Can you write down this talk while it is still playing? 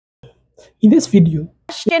In this video,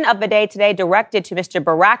 question of the day today directed to Mr.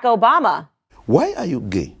 Barack Obama. Why are you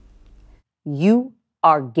gay? You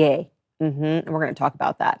are gay. And we're going to talk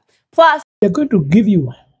about that. Plus, we are going to give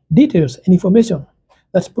you details and information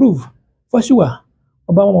that prove for sure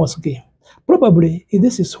Obama was gay. Probably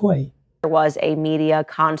this is why there was a media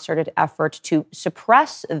concerted effort to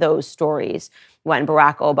suppress those stories when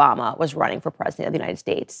Barack Obama was running for president of the United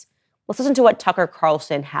States. Let's listen to what Tucker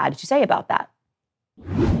Carlson had to say about that.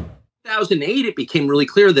 In 2008, it became really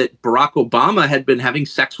clear that Barack Obama had been having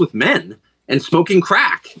sex with men and smoking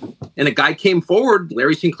crack. And a guy came forward,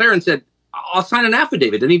 Larry Sinclair, and said, I'll sign an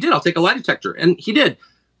affidavit. And he did. I'll take a lie detector. And he did.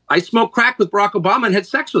 I smoked crack with Barack Obama and had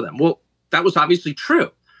sex with him. Well, that was obviously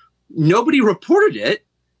true. Nobody reported it,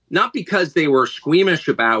 not because they were squeamish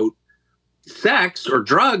about sex or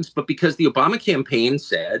drugs, but because the Obama campaign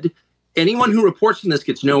said anyone who reports on this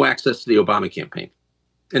gets no access to the Obama campaign.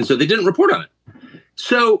 And so they didn't report on it.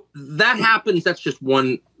 So that happens. That's just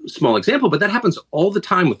one small example, but that happens all the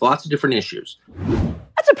time with lots of different issues.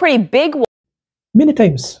 That's a pretty big one. Many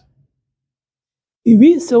times,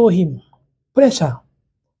 we saw him pressure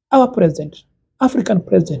our president, African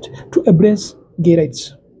president, to embrace gay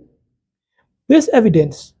rights. This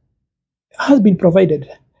evidence has been provided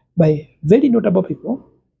by very notable people,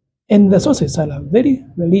 and the sources are very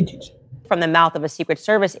legit. From the mouth of a Secret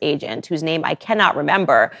Service agent whose name I cannot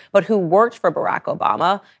remember, but who worked for Barack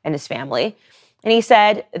Obama and his family. And he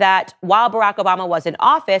said that while Barack Obama was in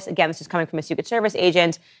office, again, this is coming from a Secret Service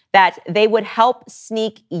agent, that they would help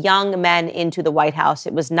sneak young men into the White House.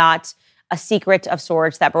 It was not a secret of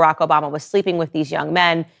sorts that Barack Obama was sleeping with these young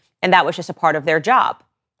men, and that was just a part of their job.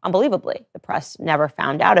 Unbelievably, the press never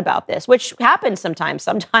found out about this, which happens sometimes.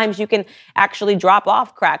 Sometimes you can actually drop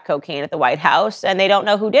off crack cocaine at the White House and they don't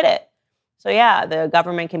know who did it. So yeah, the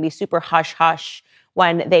government can be super hush-hush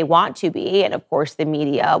when they want to be. And of course, the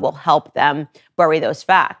media will help them bury those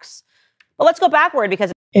facts. But let's go backward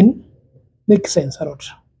because it makes sense a lot.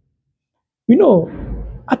 We know,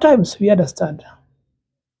 at times we understand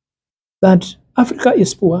that Africa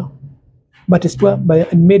is poor, but it's poor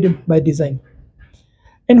and made by design.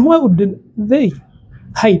 And why would they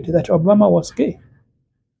hide that Obama was gay?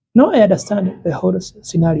 Now I understand the whole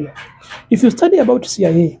scenario. If you study about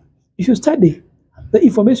CIA, if you study the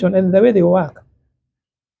information and the way they work,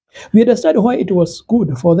 we understand why it was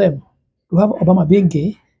good for them to have Obama being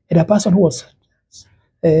gay and a person who was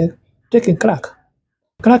taking crack.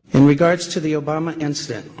 In regards to the Obama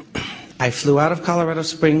incident, I flew out of Colorado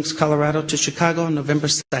Springs, Colorado to Chicago on November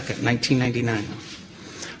 2nd, 1999,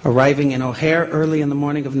 arriving in O'Hare early in the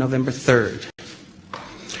morning of November 3rd.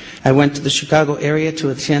 I went to the Chicago area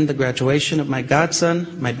to attend the graduation of my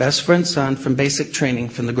godson, my best friend's son, from basic training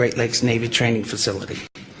from the Great Lakes Navy Training Facility.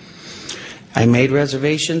 I made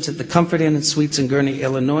reservations at the Comfort Inn and Suites in Gurnee,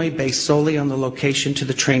 Illinois, based solely on the location to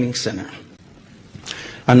the training center.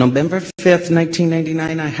 On November 5th,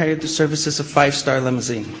 1999, I hired the services of Five Star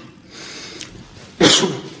Limousine.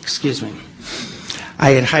 Excuse me.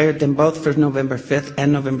 I had hired them both for November 5th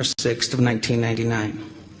and November 6th of 1999.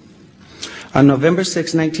 On November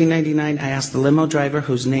 6, 1999, I asked the limo driver,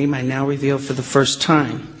 whose name I now reveal for the first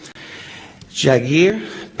time, Jagir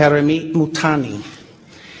Paramit Mutani,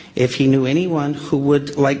 if he knew anyone who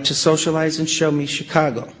would like to socialize and show me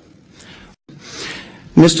Chicago.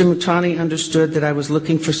 Mr. Mutani understood that I was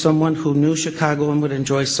looking for someone who knew Chicago and would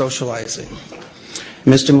enjoy socializing.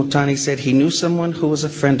 Mr. Mutani said he knew someone who was a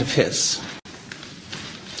friend of his.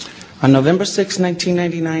 On November 6,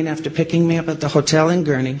 1999, after picking me up at the hotel in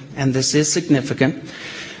Gurnee, and this is significant,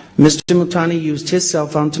 Mr. Mutani used his cell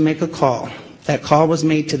phone to make a call. That call was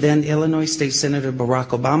made to then Illinois State Senator Barack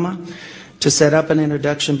Obama to set up an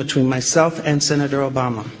introduction between myself and Senator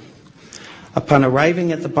Obama. Upon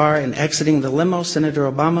arriving at the bar and exiting the limo,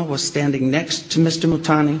 Senator Obama was standing next to Mr.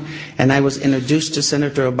 Mutani, and I was introduced to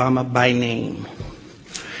Senator Obama by name.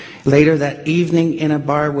 Later that evening in a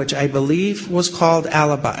bar which I believe was called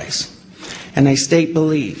Alibis, and I state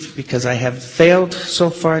believe because I have failed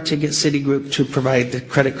so far to get Citigroup to provide the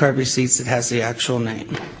credit card receipts that has the actual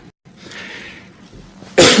name.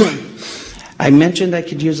 I mentioned I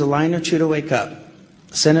could use a line or two to wake up.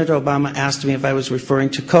 Senator Obama asked me if I was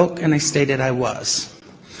referring to Coke, and I stated I was.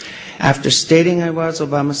 After stating I was,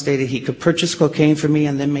 Obama stated he could purchase cocaine for me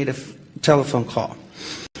and then made a telephone call.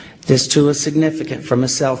 This too is significant, from a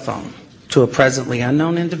cell phone to a presently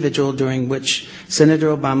unknown individual, during which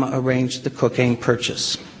Senator Obama arranged the cocaine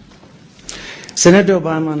purchase. Senator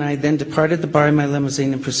Obama and I then departed the bar in my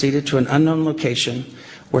limousine and proceeded to an unknown location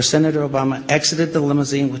where Senator Obama exited the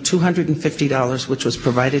limousine with $250, which was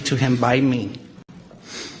provided to him by me.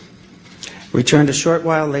 returned a short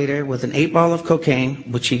while later with an 8-ball of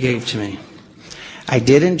cocaine, which he gave to me. I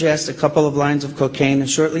did ingest a couple of lines of cocaine, and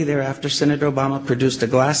shortly thereafter, Senator Obama produced a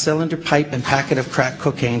glass cylinder pipe and packet of crack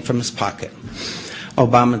cocaine from his pocket.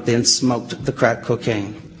 Obama then smoked the crack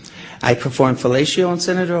cocaine. I performed fellatio on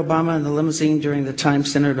Senator Obama in the limousine during the time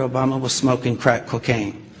Senator Obama was smoking crack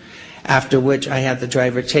cocaine, after which I had the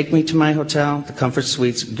driver take me to my hotel, the Comfort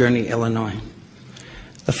Suites, Gurnee, Illinois.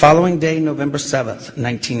 The following day, November 7th,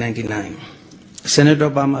 1999, Senator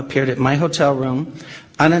Obama appeared at my hotel room,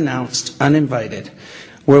 unannounced, uninvited,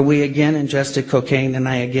 where we again ingested cocaine and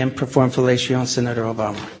I again performed fellatio on Senator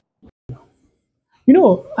Obama. You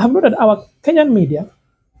know, I have noted our Kenyan media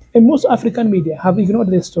and most African media have ignored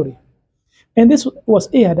this story. And this was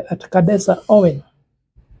aired at Kadesa Owen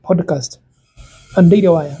podcast on Daily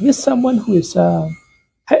Wire. This is someone who is,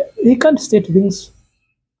 he can't state things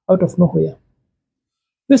out of nowhere.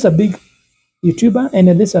 This is a big YouTuber and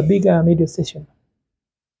this is a big media station.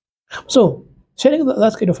 So, sharing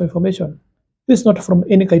that kind of information, this is not from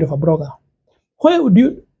any kind of a blogger. Why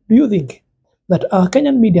do you think that our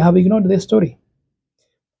Kenyan media have ignored this story?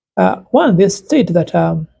 One, they state that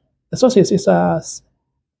the sources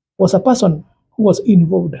was a person who was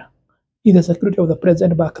involved in the security of the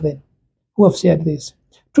president back then, who have shared this.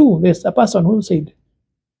 Two, there's a person who said,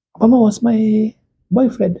 Obama was my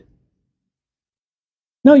boyfriend.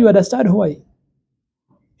 Now you understand why.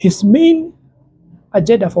 His main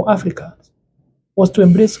agenda for Africa was to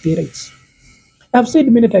embrace gay rights. I've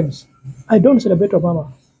said many times, I don't celebrate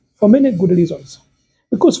Obama for many good reasons.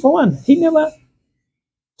 Because for one, he never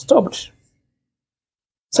stopped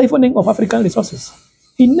siphoning of African resources.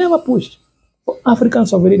 He never pushed for African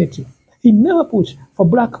sovereignty. He never pushed for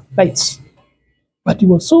black rights. But he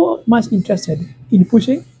was so much interested in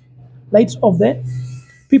pushing rights of the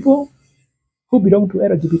people who belong to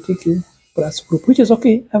LGBTQ plus group, which is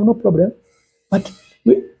okay, I have no problem. But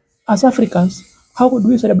we, as Africans, how would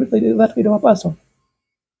we celebrate that kind of a person?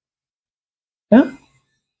 Yeah?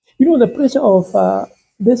 You know, the pressure of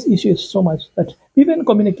this issue is so much that even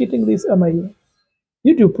communicating this on my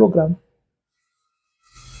YouTube program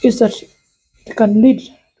is that it can lead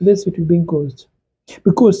to this video being closed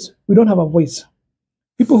because we don't have a voice.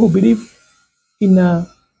 People who believe in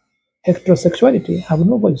heterosexuality have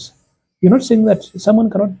no voice. You're not saying that someone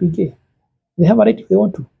cannot be gay. They have a right if they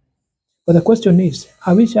want to. But the question is,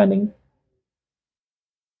 are we shunning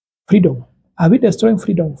freedom? Are we destroying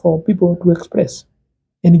freedom for people to express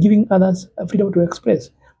and giving others freedom to express?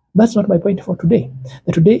 That's not my point for today.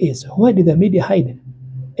 The today is, why did the media hide?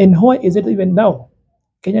 And why is it even now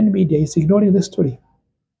Kenyan media is ignoring this story?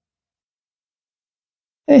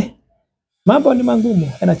 Mambo ni mangumu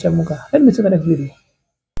yanachamuka. Let me see the next video.